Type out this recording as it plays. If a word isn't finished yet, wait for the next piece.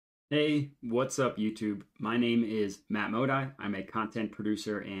Hey, what's up YouTube? My name is Matt Modi. I'm a content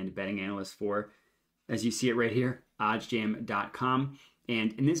producer and betting analyst for, as you see it right here, OddsJam.com.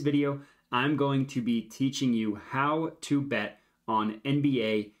 And in this video, I'm going to be teaching you how to bet on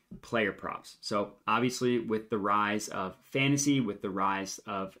NBA player props. So obviously with the rise of fantasy, with the rise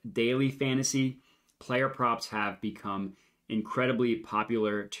of daily fantasy, player props have become incredibly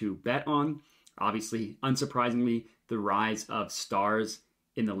popular to bet on. Obviously, unsurprisingly, the rise of stars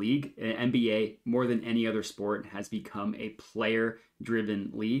in the league, NBA, more than any other sport, has become a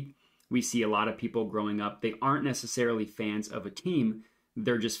player-driven league. We see a lot of people growing up, they aren't necessarily fans of a team,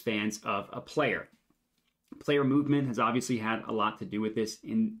 they're just fans of a player. Player movement has obviously had a lot to do with this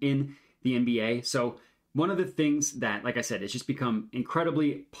in the NBA. So one of the things that, like I said, it's just become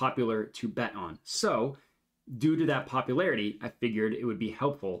incredibly popular to bet on. So due to that popularity, I figured it would be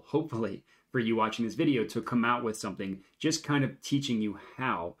helpful, hopefully, for you watching this video to come out with something just kind of teaching you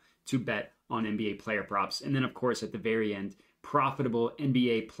how to bet on NBA player props. And then, of course, at the very end, profitable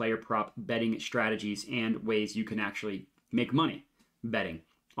NBA player prop betting strategies and ways you can actually make money betting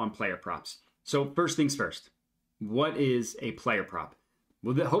on player props. So first things first, what is a player prop?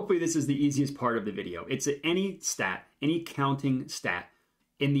 Well, hopefully this is the easiest part of the video. It's any stat, any counting stat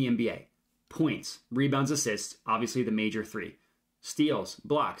in the NBA. Points, rebounds, assists, obviously the major three. Steals,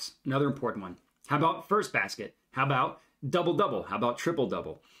 blocks, another important one. How about first basket? How about double-double? How about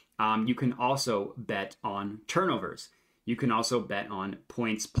triple-double? You can also bet on turnovers. You can also bet on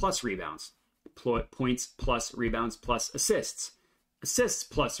points plus rebounds. Points plus rebounds plus assists. Assists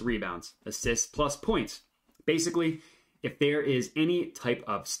plus rebounds. Assists plus points. Basically, if there is any type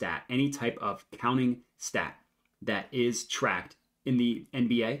of stat, any type of counting stat that is tracked in the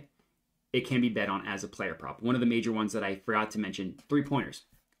NBA, it can be bet on as a player prop. One of the major ones that I forgot to mention, three-pointers.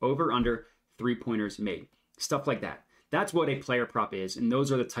 Over, under, three-pointers made. Stuff like that. That's what a player prop is, and those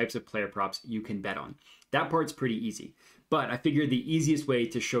are the types of player props you can bet on. That part's pretty easy. But I figured the easiest way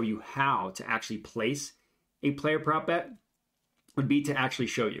to show you how to actually place a player prop bet would be to actually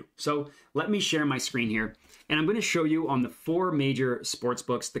show you. So let me share my screen here, and I'm going to show you on the four major sports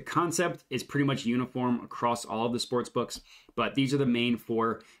books. The concept is pretty much uniform across all of the sports books, but these are the main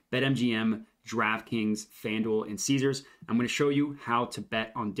four: BetMGM, DraftKings, FanDuel, and Caesars. I'm going to show you how to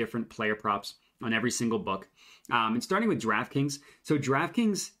bet on different player props on every single book. And starting with DraftKings. So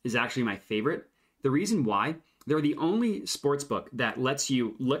DraftKings is actually my favorite. The reason why, they're the only sports book that lets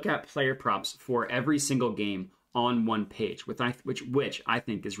you look at player props for every single game on one page, which I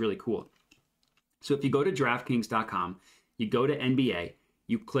think is really cool. So if you go to DraftKings.com, you go to NBA,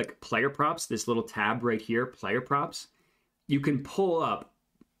 you click player props, this little tab right here, player props. You can pull up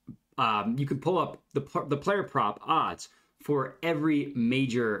the player prop odds for every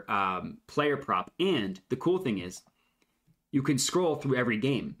major player prop. And the cool thing is, you can scroll through every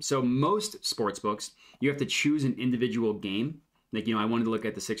game. So most sports books, you have to choose an individual game. Like, I wanted to look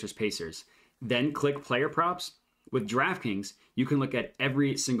at the Sixers Pacers. Then click player props. With DraftKings, you can look at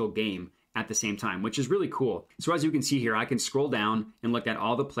every single game at the same time, which is really cool. So as you can see here, I can scroll down and look at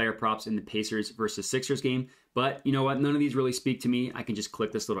all the player props in the Pacers versus Sixers game. But you know what? None of these really speak to me. I can just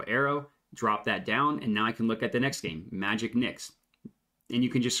click this little arrow, drop that down, and now I can look at the next game, Magic Knicks. And you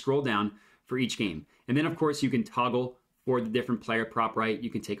can just scroll down for each game. And then, of course, you can toggle for the different player prop, right? You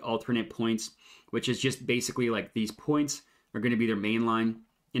can take alternate points, which is just basically like these points are going to be their main line.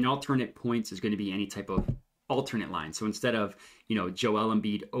 And alternate points is going to be any type of alternate line. So instead of, Joel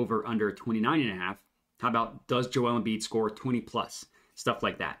Embiid over under 29.5, how about does Joel Embiid score 20 plus? Stuff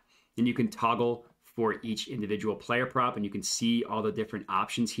like that. And you can toggle for each individual player prop, and you can see all the different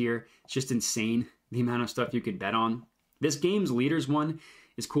options here. It's just insane the amount of stuff you can bet on. This game's leaders one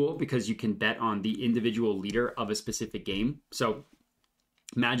is cool because you can bet on the individual leader of a specific game. So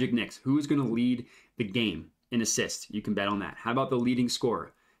Magic Knicks, who's going to lead the game in assists? You can bet on that. How about the leading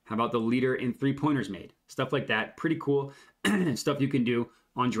scorer? How about the leader in three-pointers made? Stuff like that. Pretty cool stuff you can do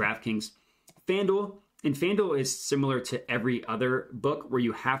on DraftKings. FanDuel. And FanDuel is similar to every other book where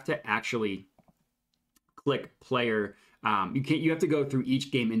you have to actually click player. You have to go through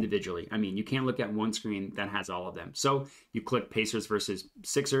each game individually. You can't look at one screen that has all of them. So you click Pacers versus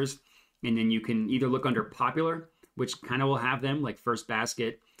Sixers, and then you can either look under popular, which kind of will have them, like first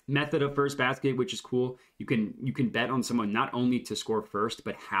basket, method of first basket, which is cool. You can bet on someone not only to score first,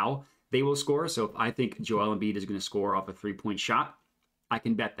 but how they will score. So if I think Joel Embiid is going to score off a three-point shot, I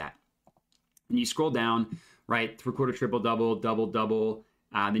can bet that. And you scroll down, right, three-quarter triple-double, double-double.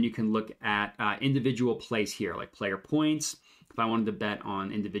 Then you can look at individual plays here, like player points. If I wanted to bet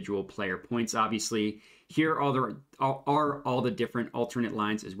on individual player points, obviously, here are all the different alternate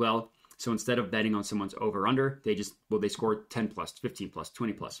lines as well. So instead of betting on someone's over under, they score 10 plus, 15 plus,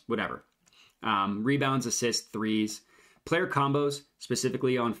 20 plus, whatever. Rebounds, assists, threes. Player combos,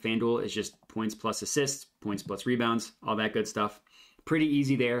 specifically on FanDuel, is just points plus assists, points plus rebounds, all that good stuff. Pretty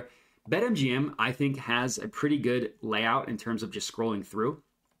easy there. BetMGM, I think, has a pretty good layout in terms of just scrolling through.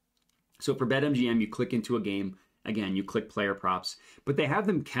 So for BetMGM, you click into a game. Again, you click player props, but they have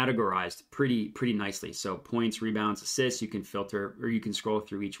them categorized pretty nicely. So points, rebounds, assists, you can filter or you can scroll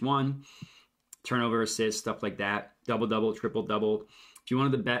through each one. Turnover, assists, stuff like that. Double-double, triple-double. If you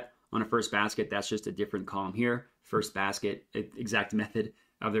wanted to bet on a first basket, that's just a different column here. First basket, exact method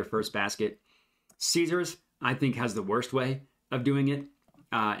of their first basket. Caesars, I think, has the worst way of doing it.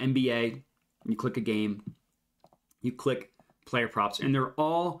 NBA, you click a game, you click player props, and they're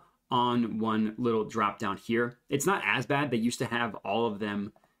all on one little drop down here. It's not as bad. They used to have all of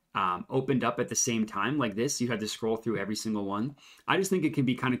them opened up at the same time like this. You had to scroll through every single one. I just think it can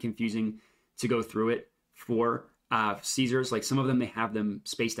be kind of confusing to go through it for Caesars. Like some of them, they have them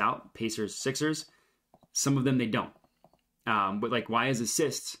spaced out, Pacers, Sixers. Some of them, they don't. But like why is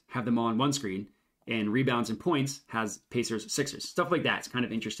assists have them all on one screen and rebounds and points has Pacers, Sixers. Stuff like that. It's kind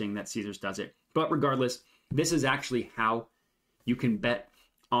of interesting that Caesars does it. But regardless, this is actually how you can bet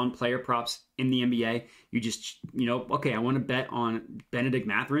on player props in the NBA. You just, okay, I want to bet on Benedict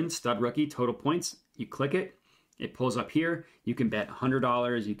Mathurin, stud rookie, total points. You click it. It pulls up here. You can bet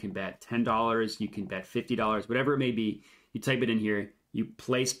 $100. You can bet $10. You can bet $50, whatever it may be. You type it in here. You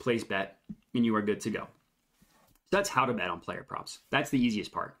place bet, and you are good to go. So that's how to bet on player props. That's the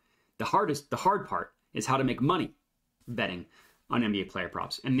easiest part. The hard part is how to make money betting on NBA player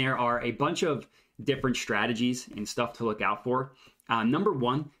props. And there are a bunch of different strategies and stuff to look out for. Number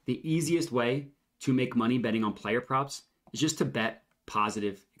one, the easiest way to make money betting on player props is just to bet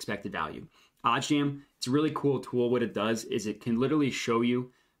positive expected value. OddsJam, it's a really cool tool. What it does is it can literally show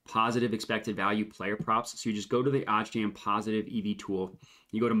you positive expected value player props. So you just go to the OddsJam positive EV tool.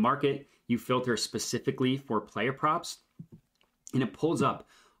 You go to market, you filter specifically for player props, and it pulls up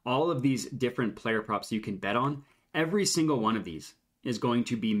all of these different player props you can bet on. Every single one of these is going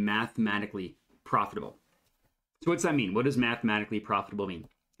to be mathematically profitable. So what's that mean? What does mathematically profitable mean?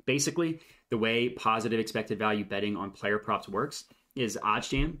 Basically, the way positive expected value betting on player props works is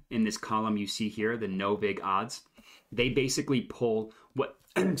OddsJam, in this column you see here, the no vig odds, they basically pull what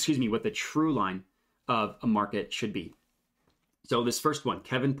the true line of a market should be. So this first one,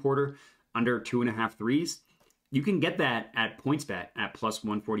 Kevin Porter, under 2.5 threes, you can get that at PointsBet at plus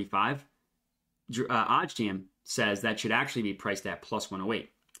 145. OddsJam says that should actually be priced at plus 108.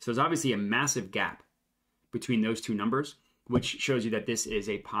 So there's obviously a massive gap between those two numbers, which shows you that this is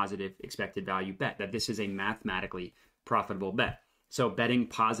a positive expected value bet, that this is a mathematically profitable bet. So betting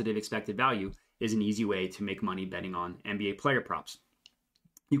positive expected value is an easy way to make money betting on NBA player props.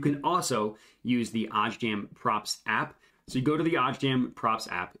 You can also use the OddsJam Props app. So you go to the OddsJam Props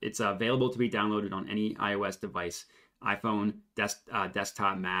app. It's available to be downloaded on any iOS device, iPhone,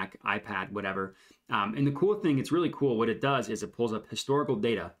 desktop, Mac, iPad, whatever. And the cool thing, it's really cool. What it does is it pulls up historical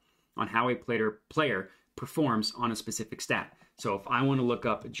data on how a player performs on a specific stat. So if I want to look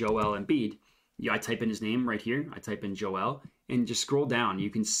up Joel Embiid, I type in his name right here. I type in Joel and just scroll down. You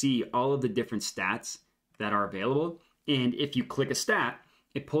can see all of the different stats that are available. And if you click a stat,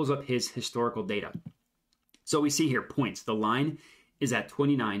 it pulls up his historical data. So we see here points. The line is at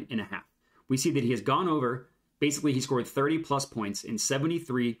 29.5. We see that he has gone over, basically he scored 30 plus points in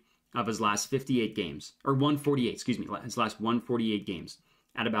 73 of his last 58 games, or 148, his last 148 games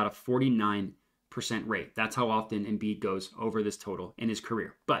at about a 49% rate. That's how often Embiid goes over this total in his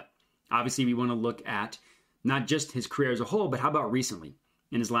career. But obviously we want to look at not just his career as a whole, but how about recently?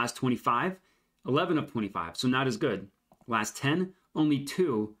 In his last 25, 11 of 25, so not as good. Last 10, only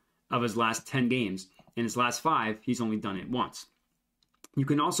 2 of his last 10 games. In his last 5, he's only done it once. You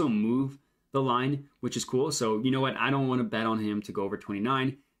can also move the line, which is cool. So you know what? I don't want to bet on him to go over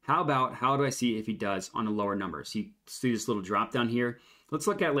 29. How do I see if he does on a lower number? So you see this little drop down here. Let's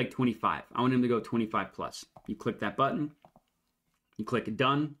look at like 25. I want him to go 25 plus. You click that button. You click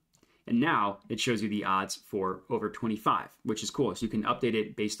done. And now it shows you the odds for over 25, which is cool. So you can update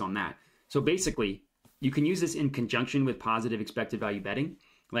it based on that. So basically, you can use this in conjunction with positive expected value betting.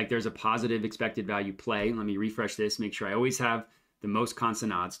 Like there's a positive expected value play. Let me refresh this, make sure I always have the most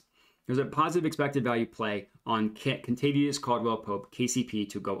constant odds. There's a positive expected value play on Kentavious Caldwell-Pope, KCP,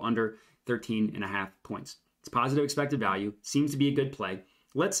 to go under 13.5 points. It's positive expected value, seems to be a good play.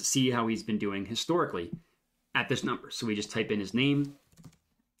 Let's see how he's been doing historically at this number. So we just type in his name,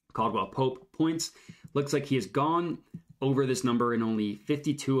 Caldwell-Pope points. Looks like he has gone over this number in only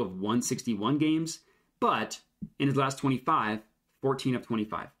 52 of 161 games, but in his last 25, 14 of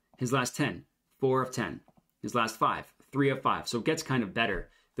 25. his last 10, 4 of 10, his last 5, 3 of 5. So it gets kind of better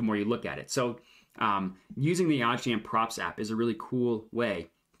the more you look at it. So using the OddsJam props app is a really cool way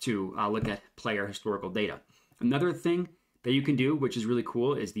to look at player historical data. Another thing that you can do, which is really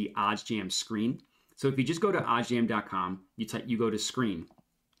cool, is the OddsJam screen. So if you just go to oddsjam.com, you go to screen,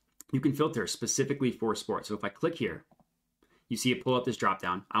 you can filter specifically for sports. So if I click here, you see it pull up this drop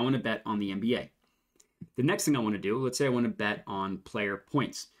down. I want to bet on the NBA. The next thing I want to do, let's say I want to bet on player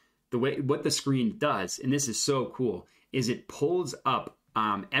points. What the screen does, and this is so cool, is it pulls up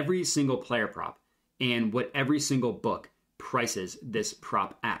every single player prop and what every single book prices this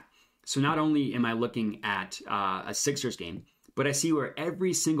prop at. So not only am I looking at a Sixers game, but I see where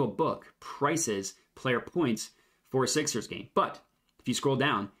every single book prices player points for a Sixers game. But if you scroll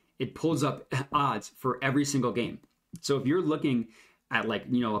down, it pulls up odds for every single game. So if you're looking at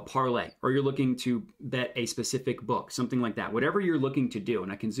a parlay, or you're looking to bet a specific book, something like that, whatever you're looking to do,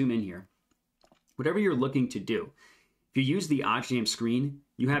 and I can zoom in here, whatever you're looking to do, if you use the OddsJam screen,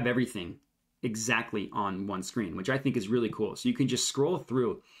 you have everything exactly on one screen, which I think is really cool. So you can just scroll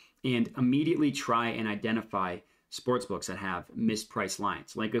through and immediately try and identify sports books that have mispriced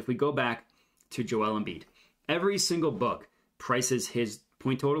lines. Like if we go back to Joel Embiid, every single book prices his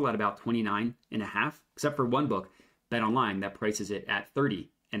point total at about 29.5, except for one book, BetOnline, that prices it at 30.5.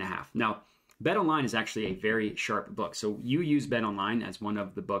 Now, BetOnline is actually a very sharp book. So you use BetOnline as one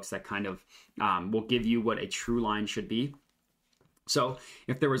of the books that kind of will give you what a true line should be. So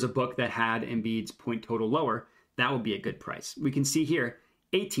if there was a book that had Embiid's point total lower, that would be a good price. We can see here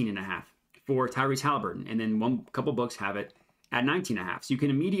 18.5 for Tyrese Halliburton, and then a couple books have it at 19.5. So you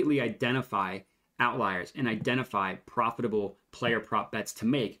can immediately identify outliers and identify profitable player prop bets to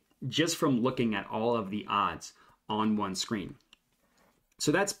make just from looking at all of the odds on one screen.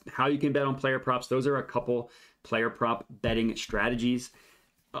 So that's how you can bet on player props. Those are a couple player prop betting strategies.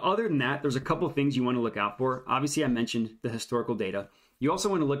 Other than that, there's a couple things you want to look out for. Obviously, I mentioned the historical data. You also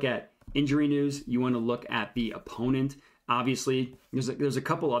want to look at injury news. You want to look at the opponent. Obviously, there's a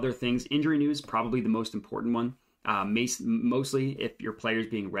couple other things. Injury news, probably the most important one. Mostly if your player is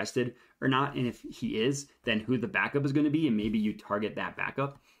being rested or not. And if he is, then who the backup is going to be, and maybe you target that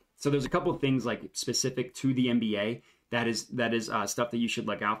backup. So there's a couple of things like specific to the NBA that is stuff that you should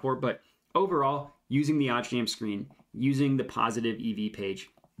look out for. But overall, using the OddsJam screen, using the positive EV page,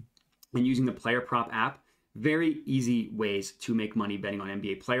 and using the player prop app, very easy ways to make money betting on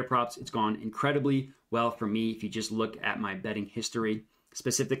NBA player props. It's gone incredibly well for me. If you just look at my betting history,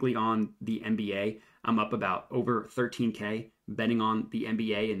 specifically on the NBA, I'm up about over 13K betting on the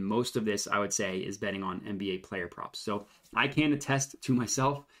NBA. And most of this, I would say, is betting on NBA player props. So I can attest to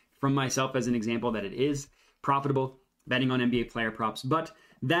myself, from myself as an example, that it is profitable betting on NBA player props. But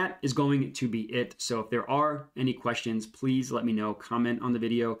that is going to be it. So if there are any questions, please let me know. Comment on the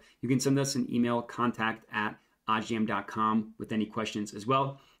video. You can send us an email, contact@oddsjam.com, with any questions as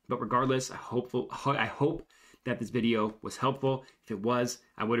well. But regardless, I hope that this video was helpful. If it was,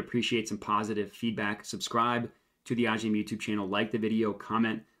 I would appreciate some positive feedback. Subscribe to the OddsJam YouTube channel, like the video,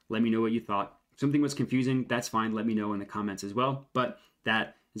 comment, let me know what you thought. If something was confusing, that's fine. Let me know in the comments as well. But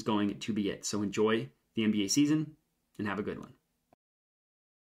that is going to be it. So enjoy the NBA season and have a good one.